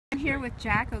here with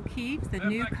Jack O'Keefe, the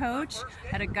new coach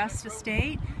at Augusta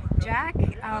State. Jack,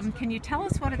 can you tell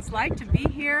us what it's like to be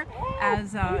here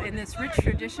as in this rich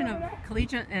tradition of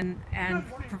collegiate and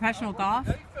professional golf?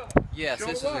 Yes,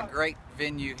 this is a great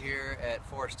venue here at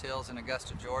Forest Hills in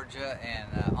Augusta, Georgia,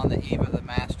 and on the eve of the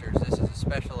Masters, this is a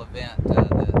special event.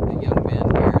 The young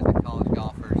men here, the college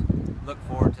golfers, look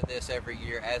forward to this every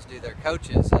year, as do their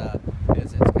coaches.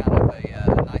 It's kind of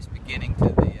a nice beginning to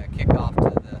the kickoff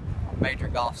to the major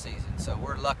golf season. So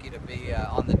we're lucky to be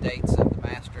on the dates of the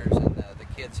Masters, and the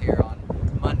kids here on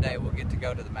Monday will get to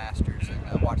go to the Masters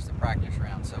and watch the practice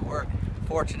round. So we're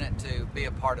fortunate to be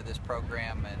a part of this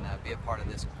program and be a part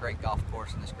of this great golf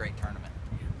course and this great tournament.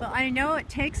 Well, I know it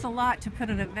takes a lot to put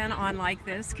an event on like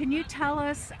this. Can you tell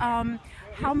us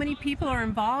how many people are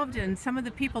involved and some of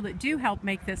the people that do help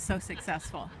make this so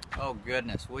successful? Oh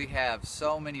goodness, we have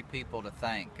so many people to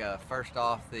thank. First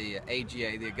off, the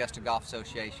AGA, the Augusta Golf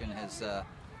Association, has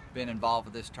been involved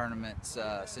with this tournament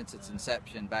since its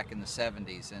inception back in the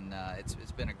 70s, and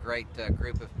it's been a great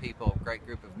group of people, great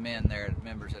group of men there,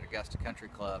 members at Augusta Country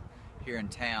Club here in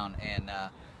town, and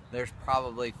there's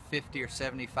probably 50 or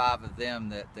 75 of them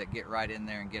that get right in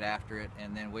there and get after it.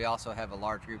 And then we also have a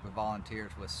large group of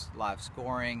volunteers with live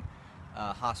scoring,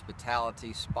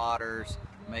 hospitality, spotters,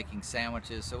 making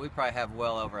sandwiches. So we probably have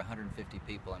well over 150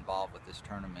 people involved with this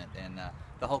tournament, and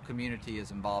the whole community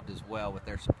is involved as well with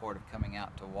their support of coming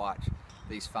out to watch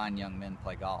these fine young men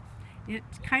play golf. It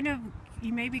kind of,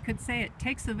 you maybe could say it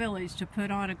takes a village to put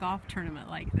on a golf tournament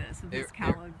like this, of this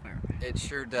caliber. It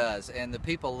sure does, and the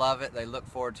people love it. They look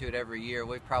forward to it every year.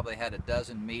 We've probably had a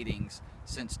dozen meetings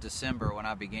since December when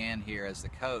I began here as the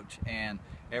coach, and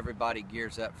everybody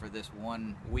gears up for this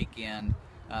one weekend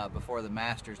before the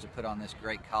Masters to put on this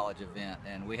great college event.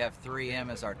 And we have 3M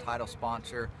as our title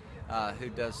sponsor, who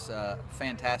does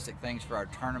fantastic things for our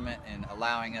tournament and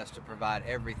allowing us to provide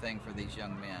everything for these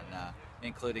young men,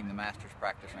 including the Masters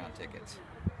practice round tickets.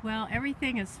 Well,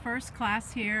 everything is first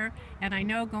class here, and I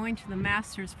know going to the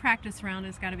Masters practice round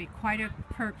has got to be quite a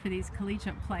perk for these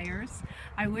collegiate players.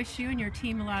 I wish you and your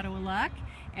team a lot of luck,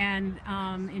 and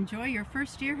enjoy your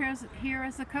first year here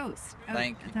as the host.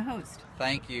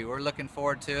 Thank you. We're looking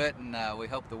forward to it, and we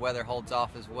hope the weather holds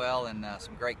off as well, and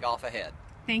some great golf ahead.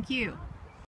 Thank you.